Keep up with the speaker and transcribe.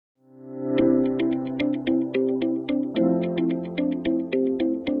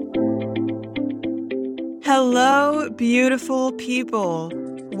Hello, beautiful people.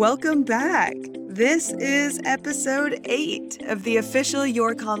 Welcome back. This is episode 8 of the official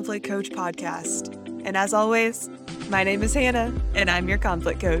Your Conflict Coach podcast. And as always, my name is Hannah, and I'm your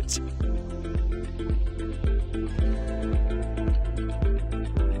conflict coach.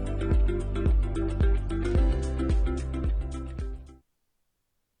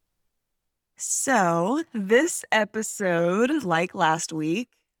 So, this episode, like last week,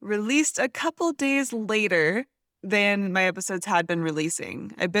 released a couple days later than my episodes had been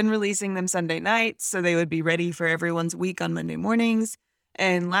releasing. I've been releasing them Sunday nights, so they would be ready for everyone's week on Monday mornings.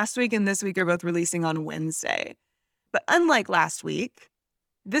 And last week and this week are both releasing on Wednesday. But unlike last week,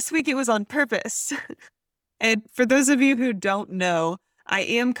 this week it was on purpose. And for those of you who don't know, I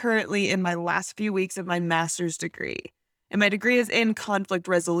am currently in my last few weeks of my master's degree. And my degree is in conflict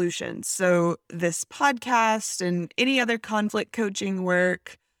resolution. So this podcast and any other conflict coaching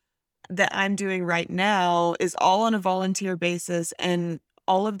work that I'm doing right now is all on a volunteer basis. And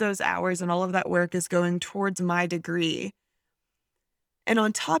all of those hours and all of that work is going towards my degree. And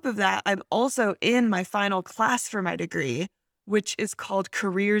on top of that, I'm also in my final class for my degree, which is called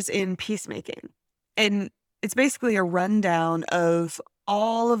Careers in Peacemaking. And it's basically a rundown of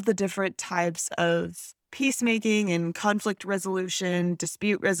all of the different types of peacemaking and conflict resolution,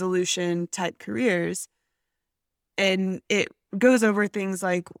 dispute resolution type careers. And it goes over things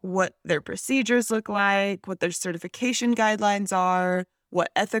like what their procedures look like, what their certification guidelines are,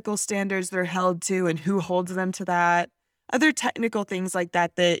 what ethical standards they're held to and who holds them to that, other technical things like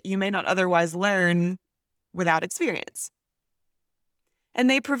that that you may not otherwise learn without experience. And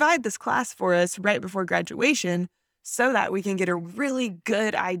they provide this class for us right before graduation so that we can get a really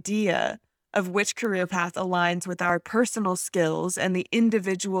good idea of which career path aligns with our personal skills and the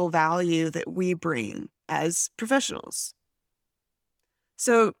individual value that we bring as professionals.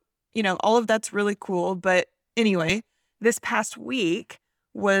 So, all of that's really cool. But anyway, this past week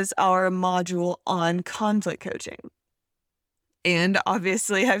was our module on conflict coaching. And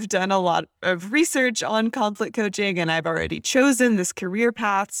obviously, I've done a lot of research on conflict coaching and I've already chosen this career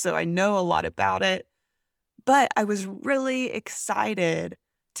path, so I know a lot about it. But I was really excited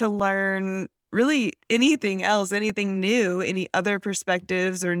to learn really anything else, anything new, any other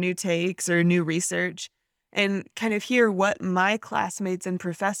perspectives or new takes or new research, and kind of hear what my classmates and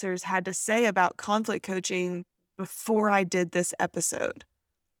professors had to say about conflict coaching before I did this episode.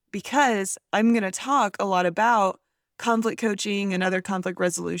 Because I'm going to talk a lot about conflict coaching and other conflict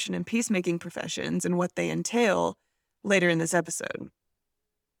resolution and peacemaking professions and what they entail later in this episode.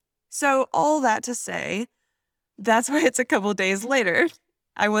 So all that to say, that's why it's a couple days later.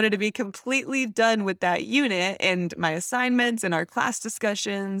 I wanted to be completely done with that unit and my assignments and our class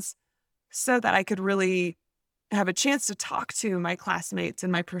discussions so that I could really have a chance to talk to my classmates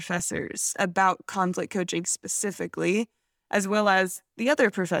and my professors about conflict coaching specifically, as well as the other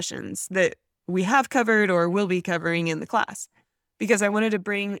professions that we have covered or will be covering in the class, because I wanted to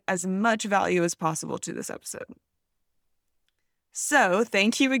bring as much value as possible to this episode. So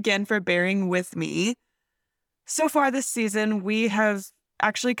thank you again for bearing with me. So far this season, we have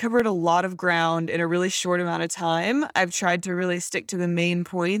actually covered a lot of ground in a really short amount of time. I've tried to really stick to the main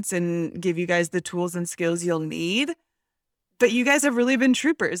points and give you guys the tools and skills you'll need. But you guys have really been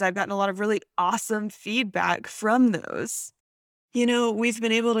troopers. I've gotten a lot of really awesome feedback from those. We've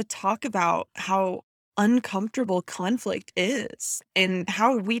been able to talk about how uncomfortable conflict is and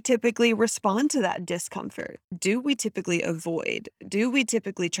how we typically respond to that discomfort. Do we typically avoid? Do we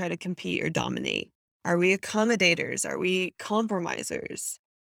typically try to compete or dominate? Are we accommodators? Are we compromisers?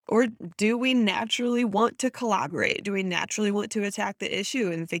 Or do we naturally want to collaborate? Do we naturally want to attack the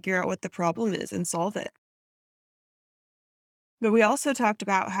issue and figure out what the problem is and solve it? But we also talked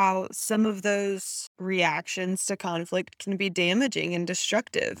about how some of those reactions to conflict can be damaging and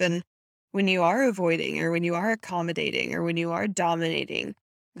destructive. And when you are avoiding or when you are accommodating or when you are dominating,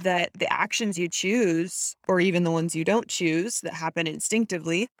 that the actions you choose, or even the ones you don't choose that happen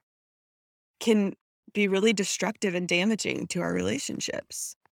instinctively, can be really destructive and damaging to our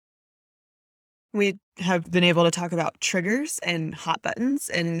relationships. We have been able to talk about triggers and hot buttons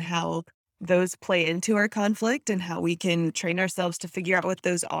and how those play into our conflict and how we can train ourselves to figure out what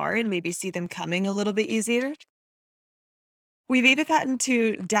those are and maybe see them coming a little bit easier. We've even gotten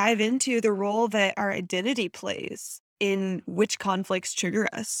to dive into the role that our identity plays in which conflicts trigger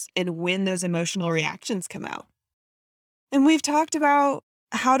us and when those emotional reactions come out. And we've talked about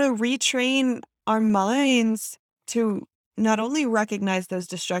how to retrain our minds to not only recognize those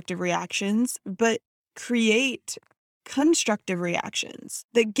destructive reactions, but create constructive reactions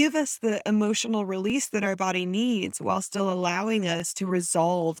that give us the emotional release that our body needs while still allowing us to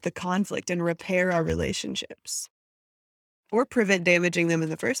resolve the conflict and repair our relationships or prevent damaging them in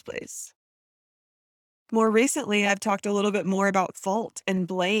the first place. More recently, I've talked a little bit more about fault and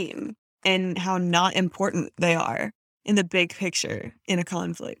blame and how not important they are in the big picture in a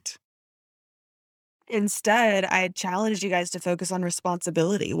conflict. Instead, I challenged you guys to focus on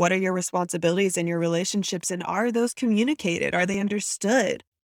responsibility. What are your responsibilities in your relationships, and are those communicated? Are they understood?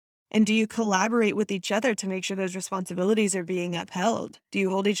 And do you collaborate with each other to make sure those responsibilities are being upheld? Do you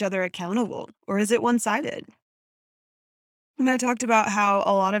hold each other accountable, or is it one-sided? And I talked about how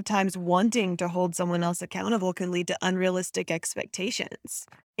a lot of times wanting to hold someone else accountable can lead to unrealistic expectations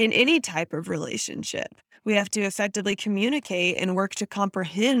in any type of relationship. We have to effectively communicate and work to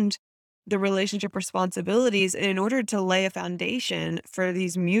comprehend the relationship responsibilities in order to lay a foundation for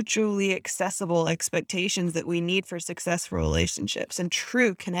these mutually accessible expectations that we need for successful relationships and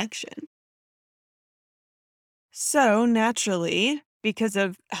true connection. So naturally, because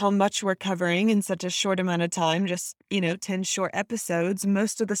of how much we're covering in such a short amount of time, just, 10 short episodes,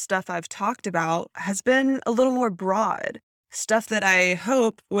 most of the stuff I've talked about has been a little more broad. Stuff that I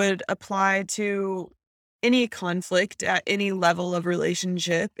hope would apply to any conflict at any level of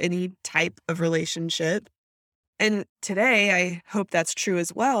relationship, any type of relationship. And today, I hope that's true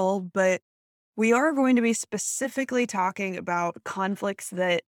as well, but we are going to be specifically talking about conflicts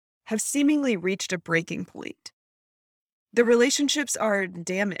that have seemingly reached a breaking point. The relationships are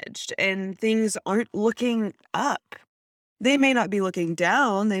damaged and things aren't looking up. They may not be looking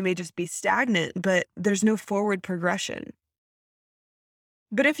down, they may just be stagnant, but there's no forward progression.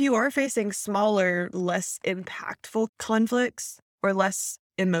 But if you are facing smaller, less impactful conflicts or less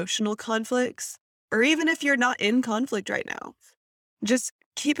emotional conflicts, or even if you're not in conflict right now, just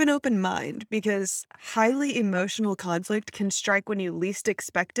keep an open mind because highly emotional conflict can strike when you least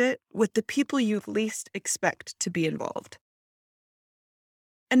expect it with the people you least expect to be involved.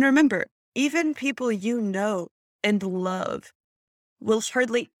 And remember, even people you know and love will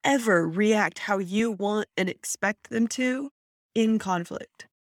hardly ever react how you want and expect them to in conflict.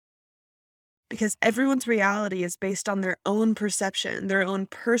 Because everyone's reality is based on their own perception, their own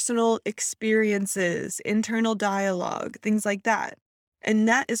personal experiences, internal dialogue, things like that. And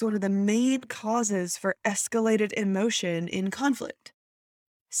that is one of the main causes for escalated emotion in conflict.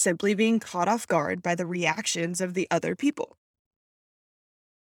 Simply being caught off guard by the reactions of the other people.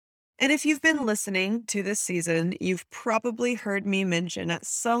 And if you've been listening to this season, you've probably heard me mention at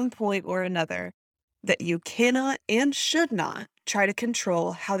some point or another that you cannot and should not try to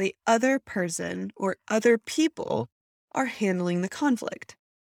control how the other person or other people are handling the conflict.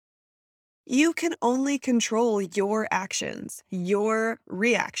 You can only control your actions, your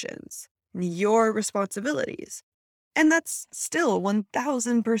reactions, your responsibilities. And that's still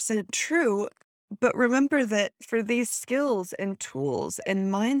 1000% true. But remember that for these skills and tools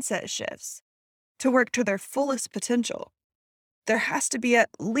and mindset shifts to work to their fullest potential, there has to be at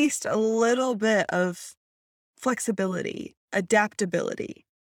least a little bit of flexibility, adaptability,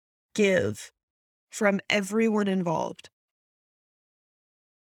 give from everyone involved.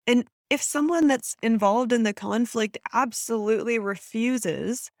 And if someone that's involved in the conflict absolutely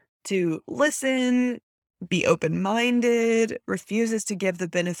refuses to listen, be open minded, refuses to give the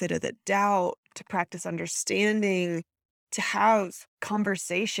benefit of the doubt, to practice understanding, to have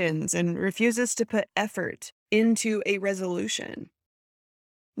conversations, and refuses to put effort into a resolution,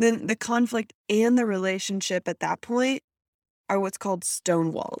 then the conflict and the relationship at that point are what's called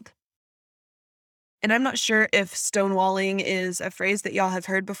stonewalled. And I'm not sure if stonewalling is a phrase that y'all have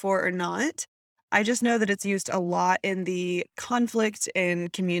heard before or not. I just know that it's used a lot in the conflict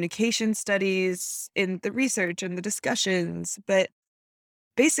and communication studies, in the research and the discussions. But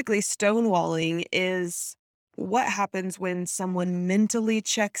basically, stonewalling is what happens when someone mentally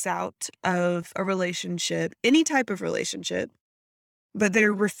checks out of a relationship, any type of relationship, but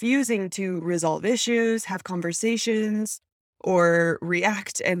they're refusing to resolve issues, have conversations, or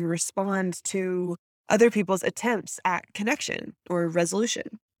react and respond to other people's attempts at connection or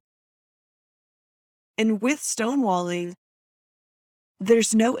resolution. And with stonewalling,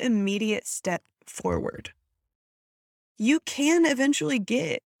 there's no immediate step forward. You can eventually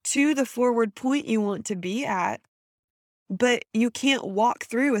get to the forward point you want to be at, but you can't walk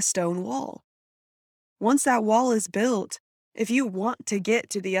through a stone wall. Once that wall is built, if you want to get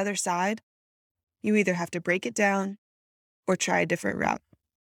to the other side, you either have to break it down or try a different route.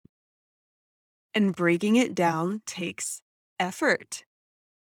 And breaking it down takes effort.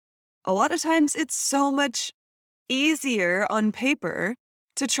 A lot of times it's so much easier on paper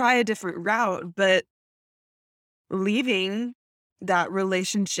to try a different route, but leaving that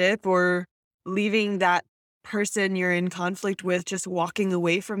relationship or leaving that person you're in conflict with, just walking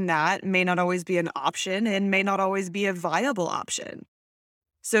away from that may not always be an option and may not always be a viable option.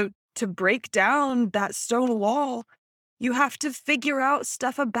 So to break down that stone wall, you have to figure out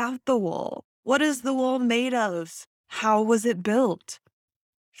stuff about the wall. What is the wall made of? How was it built?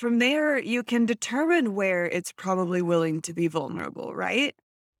 From there, you can determine where it's probably willing to be vulnerable, right?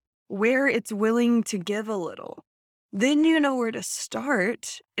 Where it's willing to give a little. Then you know where to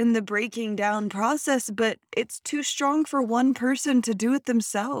start in the breaking down process, but it's too strong for one person to do it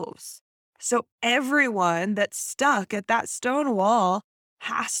themselves. So everyone that's stuck at that stone wall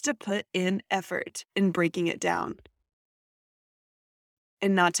has to put in effort in breaking it down.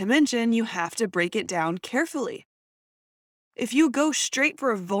 And not to mention, you have to break it down carefully. If you go straight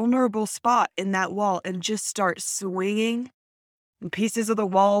for a vulnerable spot in that wall and just start swinging, and pieces of the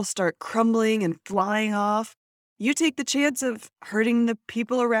wall start crumbling and flying off, you take the chance of hurting the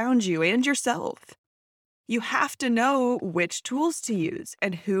people around you and yourself. You have to know which tools to use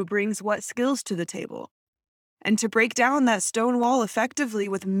and who brings what skills to the table. And to break down that stone wall effectively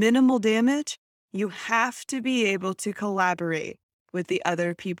with minimal damage, you have to be able to collaborate with the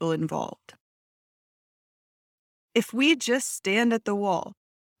other people involved. If we just stand at the wall,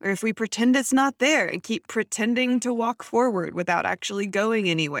 or if we pretend it's not there and keep pretending to walk forward without actually going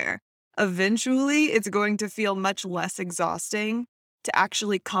anywhere, eventually it's going to feel much less exhausting to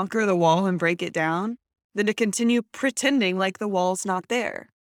actually conquer the wall and break it down than to continue pretending like the wall's not there.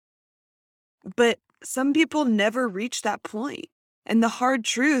 But some people never reach that point. And the hard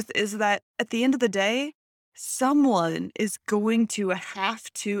truth is that at the end of the day, someone is going to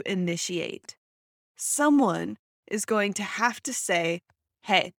have to initiate. Someone is going to have to say,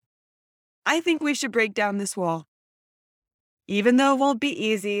 hey, I think we should break down this wall. Even though it won't be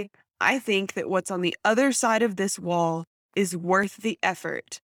easy, I think that what's on the other side of this wall is worth the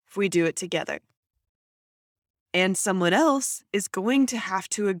effort if we do it together. And someone else is going to have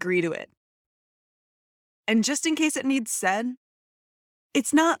to agree to it. And just in case it needs said,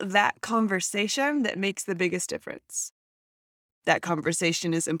 it's not that conversation that makes the biggest difference. That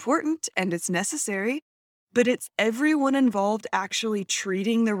conversation is important and it's necessary, but it's everyone involved actually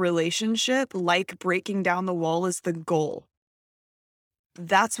treating the relationship like breaking down the wall is the goal.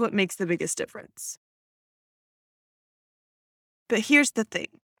 That's what makes the biggest difference. But here's the thing.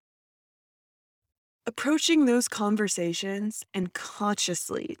 Approaching those conversations and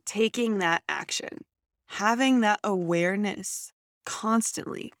consciously taking that action, having that awareness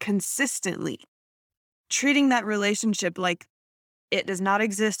constantly, consistently, treating that relationship like it does not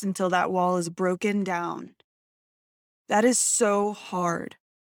exist until that wall is broken down. That is so hard.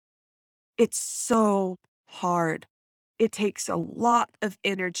 It's so hard. It takes a lot of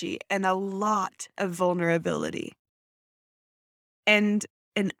energy and a lot of vulnerability and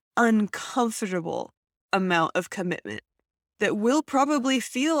an uncomfortable amount of commitment that will probably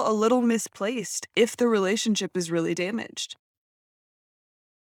feel a little misplaced if the relationship is really damaged.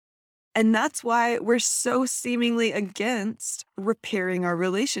 And that's why we're so seemingly against repairing our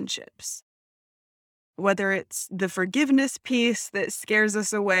relationships. Whether it's the forgiveness piece that scares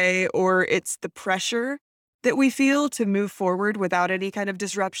us away or it's the pressure that we feel to move forward without any kind of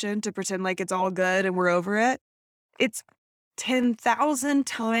disruption, to pretend like it's all good and we're over it, it's 10,000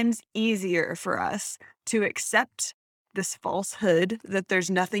 times easier for us to accept this falsehood that there's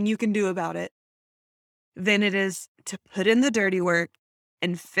nothing you can do about it than it is to put in the dirty work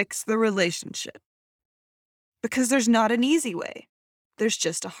and fix the relationship. Because there's not an easy way. There's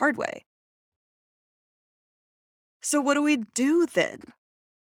just a hard way. So what do we do then?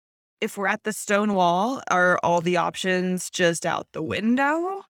 If we're at the stone wall, are all the options just out the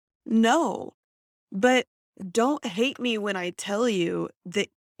window? No. But don't hate me when I tell you that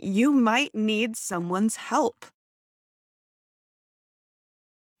you might need someone's help.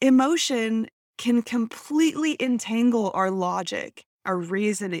 Emotion can completely entangle our logic, our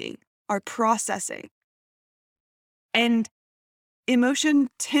reasoning, our processing. And emotion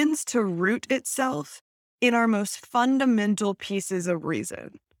tends to root itself in our most fundamental pieces of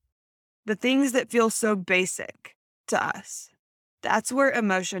reason. The things that feel so basic to us. That's where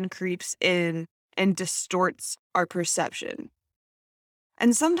emotion creeps in and distorts our perception.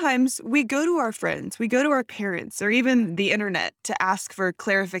 And sometimes we go to our friends, we go to our parents, or even the internet to ask for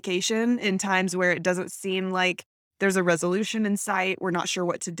clarification in times where it doesn't seem like there's a resolution in sight, we're not sure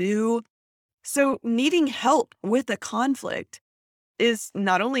what to do. So needing help with a conflict is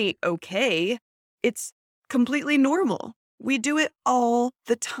not only okay, it's completely normal. We do it all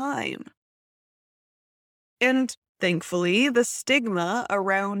the time. And thankfully, the stigma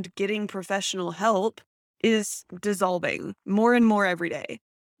around getting professional help is dissolving more and more every day.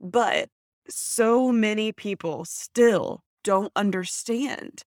 But so many people still don't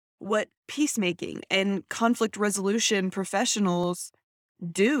understand what peacemaking and conflict resolution professionals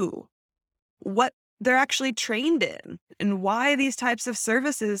do, what they're actually trained in, and why these types of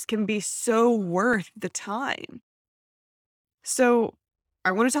services can be so worth the time. So,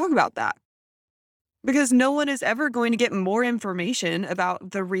 I want to talk about that because no one is ever going to get more information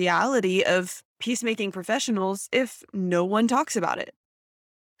about the reality of peacemaking professionals if no one talks about it.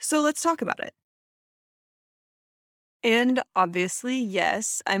 So, let's talk about it. And obviously,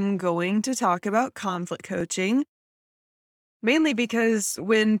 yes, I'm going to talk about conflict coaching, mainly because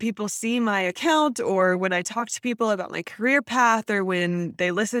when people see my account or when I talk to people about my career path or when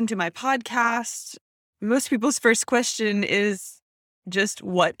they listen to my podcast, most people's first question is just,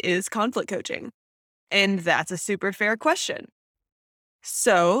 what is conflict coaching? And that's a super fair question.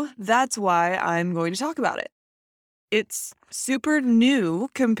 So that's why I'm going to talk about it. It's super new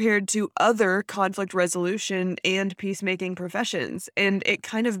compared to other conflict resolution and peacemaking professions, and it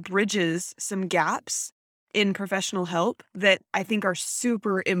kind of bridges some gaps in professional help that I think are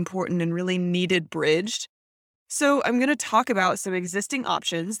super important and really needed bridged. So I'm going to talk about some existing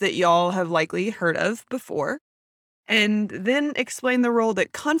options that y'all have likely heard of before, and then explain the role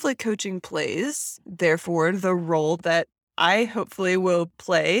that conflict coaching plays, therefore the role that I hopefully will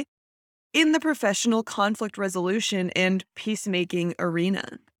play in the professional conflict resolution and peacemaking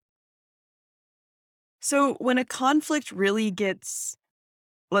arena. So, when a conflict really gets,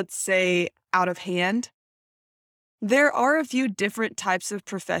 let's say, out of hand, there are a few different types of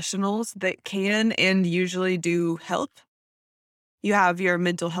professionals that can and usually do help. You have your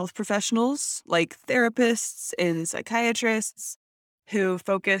mental health professionals, like therapists and psychiatrists, who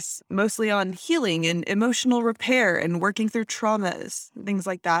focus mostly on healing and emotional repair and working through traumas, things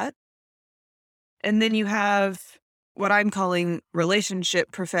like that. And then you have what I'm calling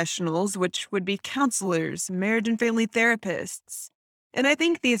relationship professionals, which would be counselors, marriage and family therapists. And I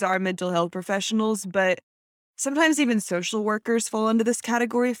think these are mental health professionals, but sometimes even social workers fall into this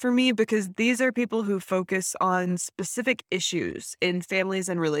category for me because these are people who focus on specific issues in families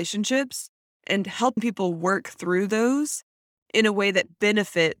and relationships and help people work through those in a way that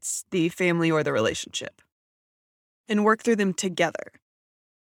benefits the family or the relationship and work through them together.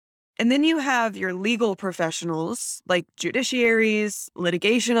 And then you have your legal professionals like judiciaries,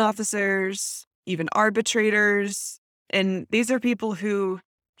 litigation officers, even arbitrators. And these are people who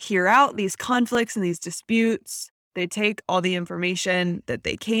hear out these conflicts and these disputes. They take all the information that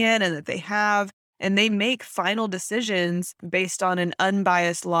they can and that they have, and they make final decisions based on an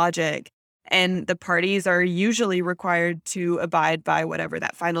unbiased logic. And the parties are usually required to abide by whatever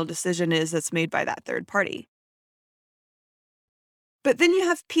that final decision is that's made by that third party. But then you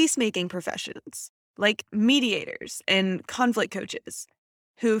have peacemaking professions like mediators and conflict coaches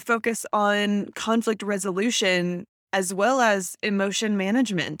who focus on conflict resolution as well as emotion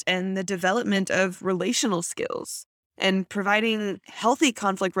management and the development of relational skills and providing healthy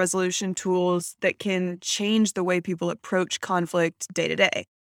conflict resolution tools that can change the way people approach conflict day to day.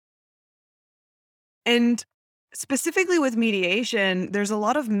 And specifically with mediation, there's a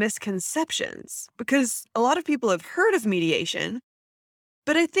lot of misconceptions because a lot of people have heard of mediation,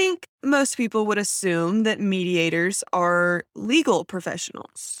 but I think most people would assume that mediators are legal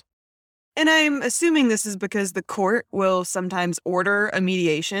professionals. And I'm assuming this is because the court will sometimes order a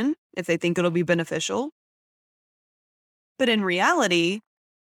mediation if they think it'll be beneficial. But in reality,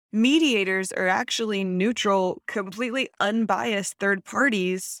 mediators are actually neutral, completely unbiased third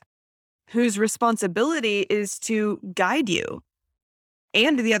parties whose responsibility is to guide you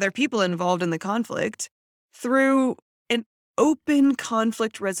and the other people involved in the conflict through an open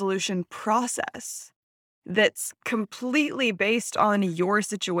conflict resolution process that's completely based on your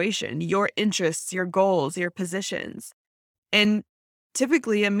situation, your interests, your goals, your positions. And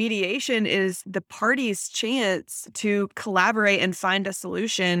typically, a mediation is the party's chance to collaborate and find a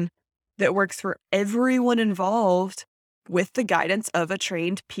solution that works for everyone involved with the guidance of a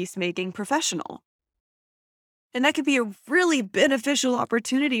trained peacemaking professional. And that could be a really beneficial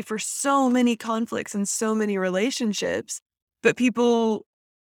opportunity for so many conflicts and so many relationships. But people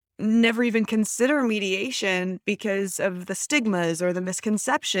never even consider mediation because of the stigmas or the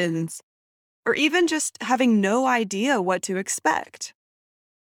misconceptions, or even just having no idea what to expect.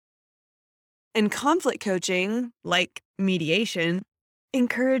 And conflict coaching, like mediation,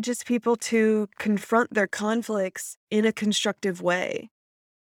 encourages people to confront their conflicts in a constructive way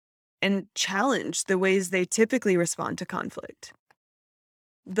and challenge the ways they typically respond to conflict.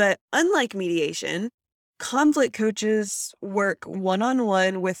 But unlike mediation, conflict coaches work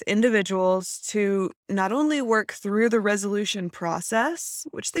one-on-one with individuals to not only work through the resolution process,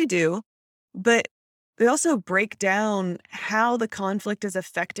 which they do, but they also break down how the conflict is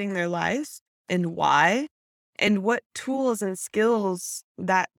affecting their life and why, and what tools and skills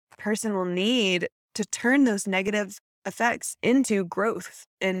that person will need to turn those negative effects into growth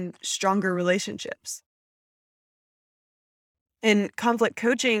and stronger relationships. And conflict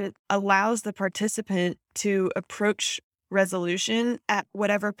coaching allows the participant to approach resolution at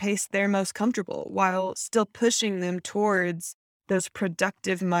whatever pace they're most comfortable while still pushing them towards those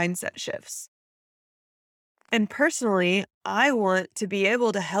productive mindset shifts. And personally, I want to be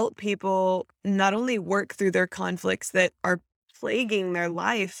able to help people not only work through their conflicts that are plaguing their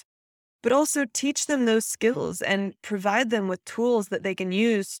life, but also teach them those skills and provide them with tools that they can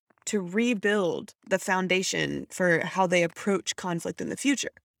use to rebuild the foundation for how they approach conflict in the future.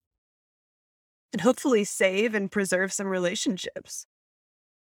 And hopefully save and preserve some relationships.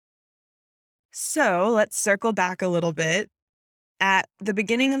 So let's circle back a little bit. At the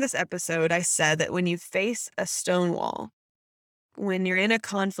beginning of this episode, I said that when you face a stone wall, when you're in a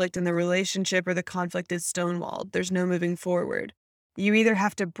conflict and the relationship or the conflict is stonewalled, there's no moving forward. You either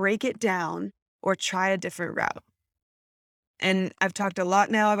have to break it down or try a different route. And I've talked a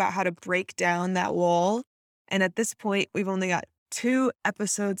lot now about how to break down that wall. And at this point, we've only got 2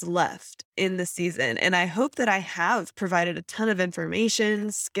 episodes left in the season. And I hope that I have provided a ton of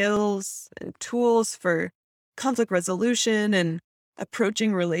information, skills, and tools for conflict resolution and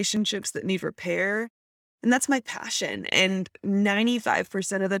approaching relationships that need repair. And that's my passion. And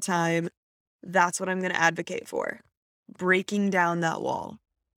 95% of the time, that's what I'm going to advocate for, breaking down that wall.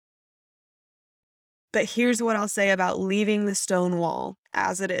 But here's what I'll say about leaving the stone wall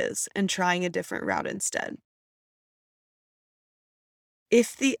as it is and trying a different route instead.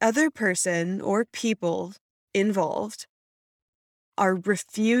 If the other person or people involved are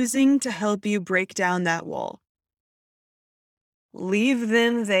refusing to help you break down that wall, leave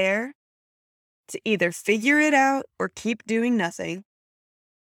them there to either figure it out or keep doing nothing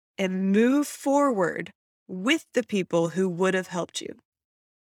and move forward with the people who would have helped you.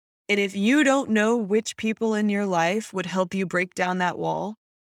 And if you don't know which people in your life would help you break down that wall,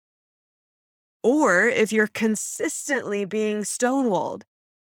 or if you're consistently being stonewalled,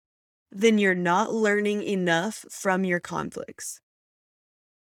 then you're not learning enough from your conflicts.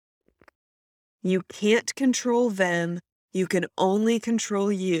 You can't control them. You can only control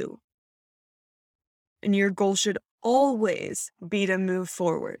you. And your goal should always be to move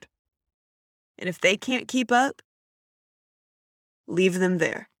forward. And if they can't keep up, leave them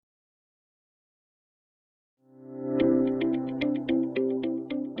there.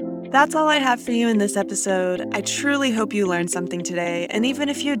 That's all I have for you in this episode. I truly hope you learned something today. And even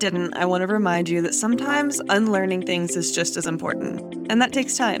if you didn't, I want to remind you that sometimes unlearning things is just as important. And that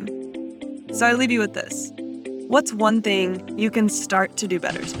takes time. So I leave you with this. What's one thing you can start to do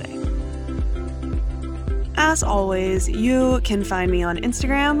better today? As always, you can find me on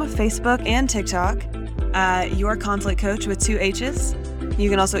Instagram, Facebook, and TikTok at Your Conflict Coach with 2 H's. You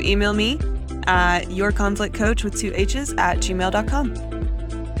can also email me at yourconflictcoach with 2 H's at gmail.com.